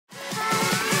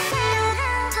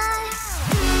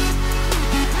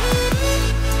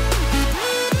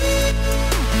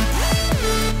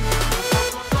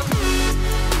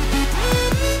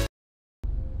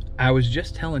I was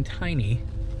just telling Tiny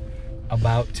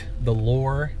about the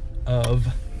lore of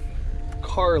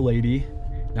Car Lady.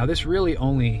 Now this really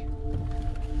only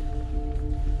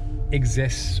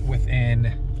exists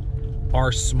within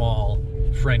our small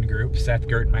friend group, Seth,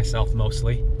 Gert, and myself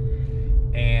mostly.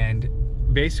 And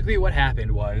basically what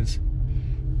happened was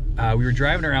we were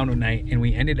driving around one night and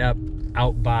we ended up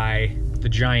out by the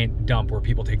giant dump where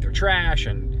people take their trash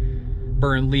and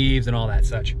burn leaves and all that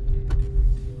such.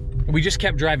 We just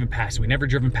kept driving past it. We never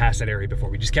driven past that area before.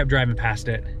 We just kept driving past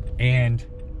it, and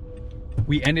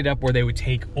we ended up where they would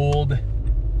take old,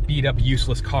 beat up,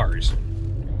 useless cars.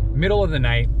 Middle of the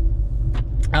night,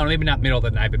 I don't know, maybe not middle of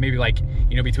the night, but maybe like,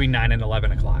 you know, between 9 and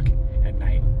 11 o'clock at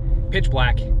night. Pitch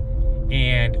black,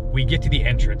 and we get to the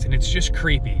entrance, and it's just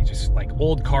creepy. Just like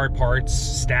old car parts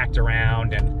stacked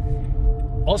around,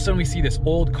 and all of a sudden we see this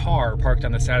old car parked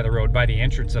on the side of the road by the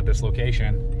entrance of this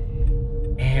location.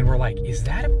 And we're like, is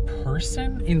that a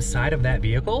person inside of that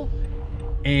vehicle?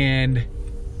 And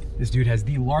this dude has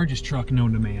the largest truck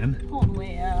known to man. All the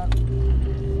way up.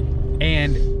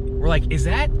 And we're like, is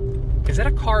that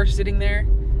a car sitting there?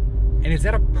 And is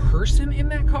that a person in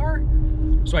that car?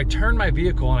 So I turned my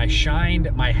vehicle and I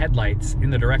shined my headlights in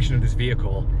the direction of this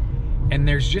vehicle. And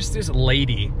there's just this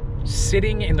lady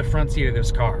sitting in the front seat of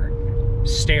this car,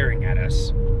 staring at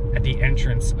us at the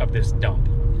entrance of this dump.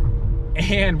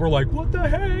 And we're like, what the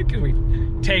heck? And we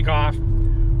take off.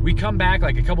 We come back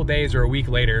like a couple days or a week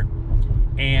later,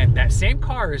 and that same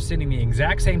car is sitting in the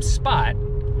exact same spot,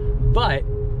 but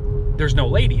there's no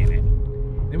lady in it.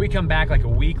 Then we come back like a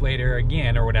week later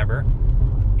again or whatever,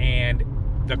 and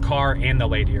the car and the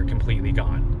lady are completely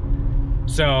gone.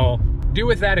 So do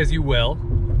with that as you will.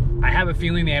 I have a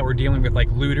feeling that we're dealing with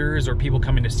like looters or people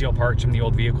coming to steal parts from the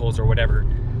old vehicles or whatever.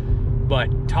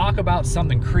 But talk about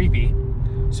something creepy.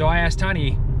 So I asked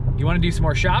Tiny, you want to do some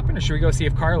more shopping, or should we go see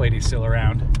if Car Lady's still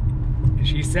around? And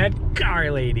she said, Car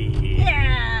Lady.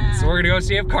 Yeah. So we're gonna go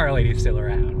see if Car Lady's still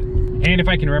around. And if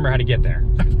I can remember how to get there.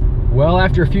 Well,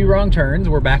 after a few wrong turns,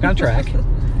 we're back on track.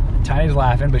 Tiny's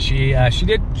laughing, but she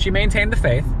maintained the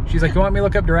faith. She's like, you want me to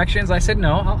look up directions? I said,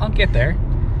 no, I'll get there.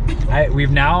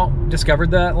 We've now discovered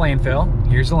the landfill.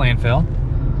 Here's the landfill.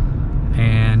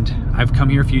 And I've come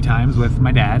here a few times with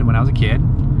my dad when I was a kid.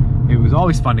 It was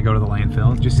always fun to go to the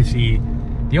landfill just to see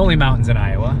the only mountains in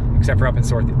Iowa, except for up in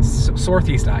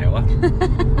Northeast Iowa.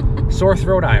 Sore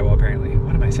throat, Iowa, apparently.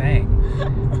 What am I saying?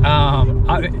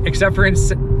 Except for in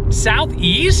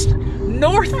Southeast?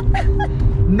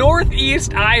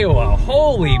 Northeast Iowa.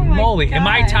 Holy moly. gosh. Am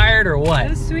I tired or what?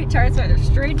 Those sweet tarts are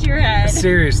straight to your head.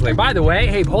 Seriously. By the way,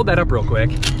 hey, hold that up real quick.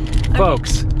 Okay.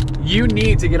 Folks, you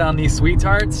need to get on these sweet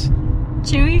tarts.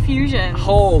 Chewy Fusion.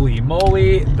 Holy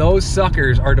moly, those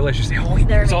suckers are delicious. Holy,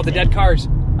 there's all the dead cars.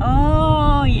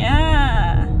 Oh,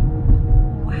 yeah.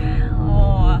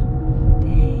 Wow.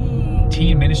 Dang.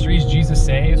 Teen Ministries, Jesus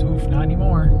Saves. Oof, not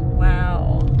anymore.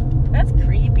 Wow. That's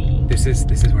creepy. This is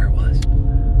where it was.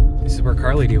 This is where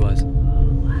Car Lady was. Oh,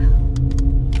 wow.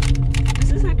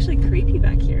 This is actually creepy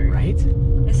back here. Right?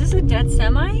 Is this a dead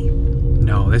semi?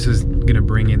 No, this is gonna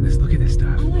bring in this. Look at this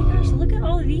stuff. Oh my gosh, look at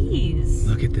all of these.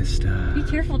 Look at this stuff. Be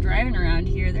careful driving around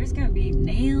here. There's gonna be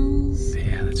nails.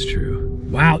 Yeah, that's true.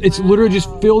 Wow, it's literally just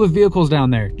filled with vehicles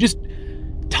down there. Just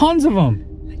tons of them.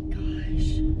 Oh my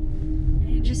gosh.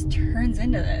 And it just turns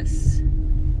into this.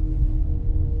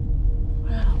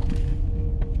 Wow.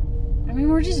 I mean,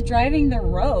 we're just driving the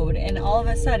road and all of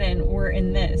a sudden we're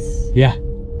in this. Yeah.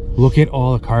 Look at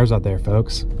all the cars out there,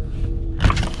 folks.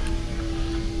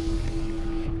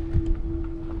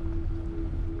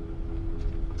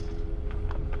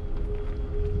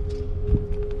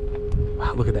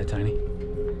 Wow, look at that, Tiny.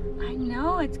 I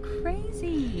know, it's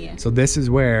crazy. So this is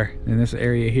where, in this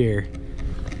area here,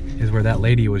 is where that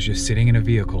lady was just sitting in a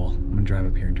vehicle. I'm gonna drive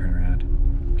up here and turn around.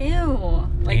 Ew.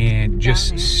 Like and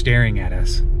just staring at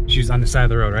us. She was on the side of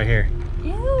the road right here.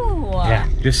 Ew. Yeah,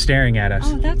 just staring at us.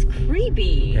 Oh, that's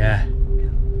creepy. Yeah.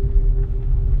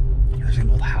 There's an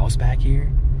old house back here.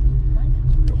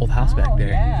 What? The old house back there.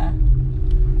 Yeah.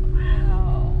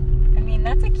 Wow. I mean,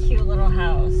 that's a cute little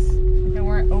house. If it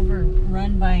weren't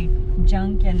overrun by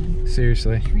junk and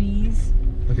seriously trees.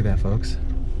 Look at that, folks.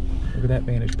 Look at that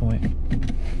vantage point.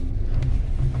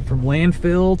 From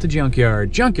landfill to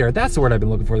junkyard. Junkyard, that's the word I've been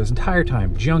looking for this entire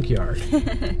time. Junkyard.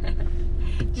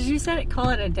 Did you call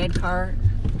it a dead car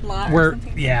lot where, or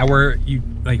something? Yeah, where you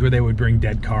where they would bring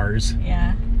dead cars.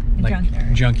 Yeah. Like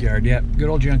junkyard. Junkyard, yep. Good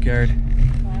old junkyard.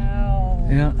 Wow.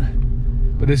 Yeah.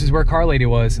 But this is where Car Lady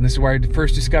was, and this is where I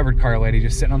first discovered Car Lady,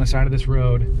 just sitting on the side of this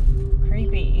road.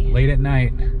 Creepy. Late at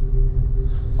night.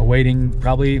 Awaiting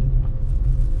probably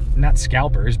not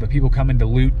scalpers, but people coming to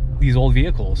loot these old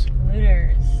vehicles.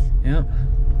 Looters. Yep.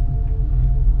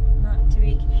 Not to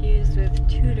be confused with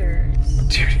tutors.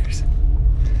 Tutors.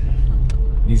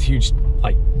 These huge,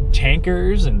 like,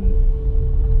 tankers, and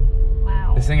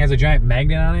Wow. this thing has a giant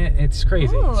magnet on it. It's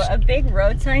crazy. Ooh, a big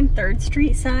road sign, 3rd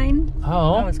Street sign.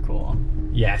 Oh. That was cool.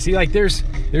 Yeah, see, like, there's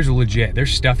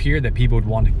stuff here that people would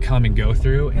want to come and go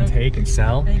through and take and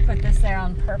sell. They put this there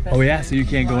on purpose. Oh yeah, so you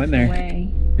can't go in there.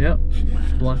 Away. Yep,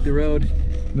 block the road.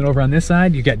 And then over on this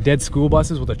side, you got dead school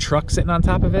buses with a truck sitting on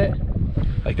top of it.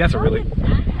 Like, that's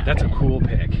that's a cool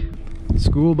pick.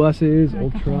 School buses,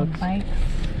 old trucks. Bikes.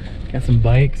 Got some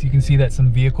bikes. You can see that some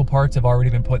vehicle parts have already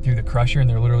been put through the crusher and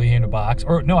they're literally in a box.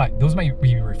 Or no, those might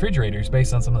be refrigerators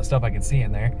based on some of the stuff I can see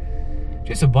in there.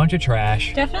 Just a bunch of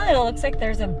trash. Definitely looks like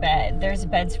there's a bed. There's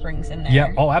bed springs in there.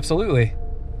 Yep. Oh, absolutely.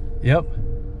 Yep.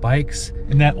 Bikes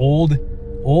and that old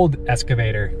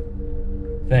excavator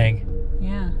thing.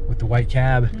 Yeah. With the white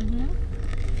cab. Mm-hmm.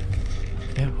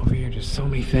 Yep. Over here, just so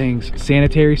many things.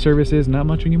 Sanitary services, not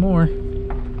much anymore.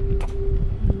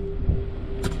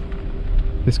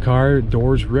 This car,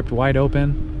 doors ripped wide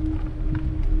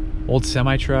open. Old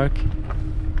semi truck.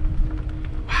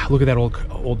 Wow, look at that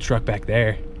old truck back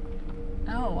there.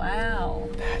 Oh wow.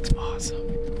 That's awesome.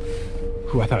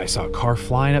 Ooh, I thought I saw a car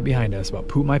flying up behind us. About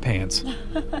poop my pants.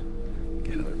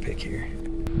 Get another pic here.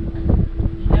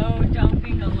 No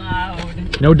dumping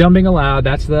allowed. No dumping allowed.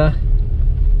 That's the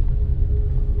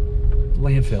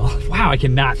landfill. Wow, I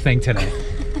cannot think today.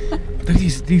 Look,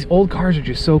 these old cars are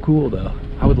just so cool though.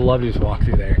 I would love to just walk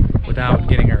through there without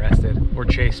getting arrested or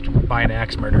chased by an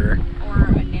axe murderer. Or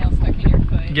a nail stuck in your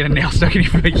foot. Get a nail stuck in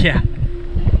your foot, yeah.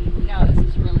 No, this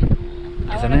is really cool.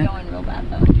 I want to go in real bad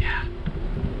though. Yeah.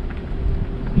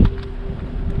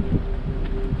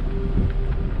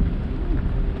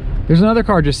 There's another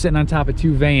car just sitting on top of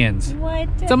 2 vans. What?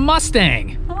 It's a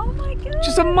Mustang. Oh my god.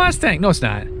 Just a Mustang. No, it's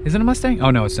not. Is it a Mustang?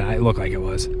 Oh, no, it's not. It looked like it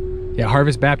was. Yeah,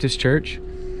 Harvest Baptist Church.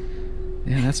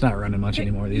 Yeah, that's not running much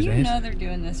anymore these days. You know they're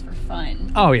doing this for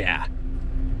fun. Oh, yeah.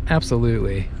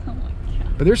 Absolutely. Oh my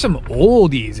god. But there's some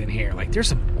oldies in here. Like, there's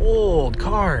some old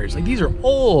cars. Like, these are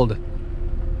old.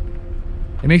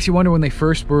 It makes you wonder when they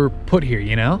first were put here,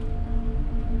 you know?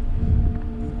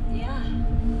 Yeah.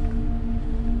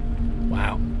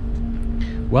 Wow.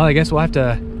 Well, I guess we'll have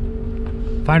to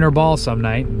find our balls some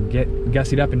night and get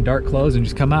gussied up in dark clothes and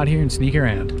just come out here and sneak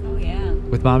around. Oh yeah.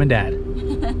 With Mom and Dad.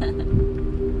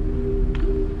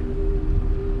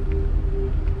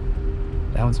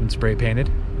 That one's been spray painted.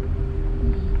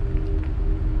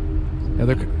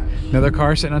 Another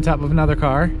car sitting on top of another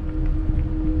car.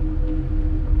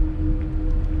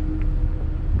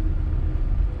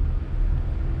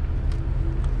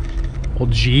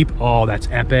 Old Jeep. Oh, that's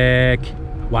epic.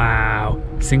 Wow.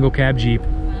 Single cab Jeep.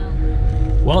 Wow.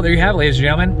 Well, there you have it, ladies and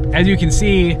gentlemen. As you can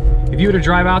see, if you were to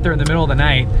drive out there in the middle of the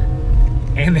night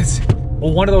and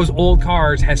one of those old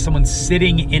cars has someone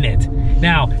sitting in it.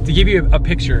 Now, to give you a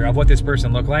picture of what this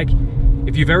person looked like,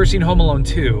 if you've ever seen Home Alone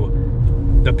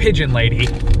 2, the pigeon lady,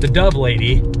 the dove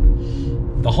lady,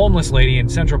 the homeless lady in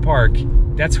Central Park,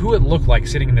 that's who it looked like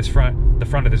sitting in the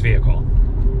front of this vehicle.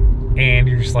 And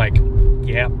you're just like,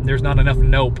 yeah, there's not enough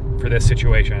nope for this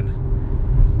situation.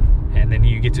 And then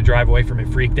you get to drive away from it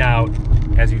freaked out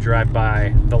as you drive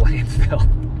by the landfill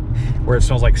where it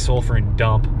smells like sulfur and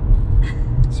dump.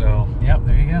 So, yep,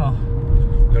 there you go.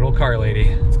 Good old car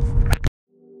lady.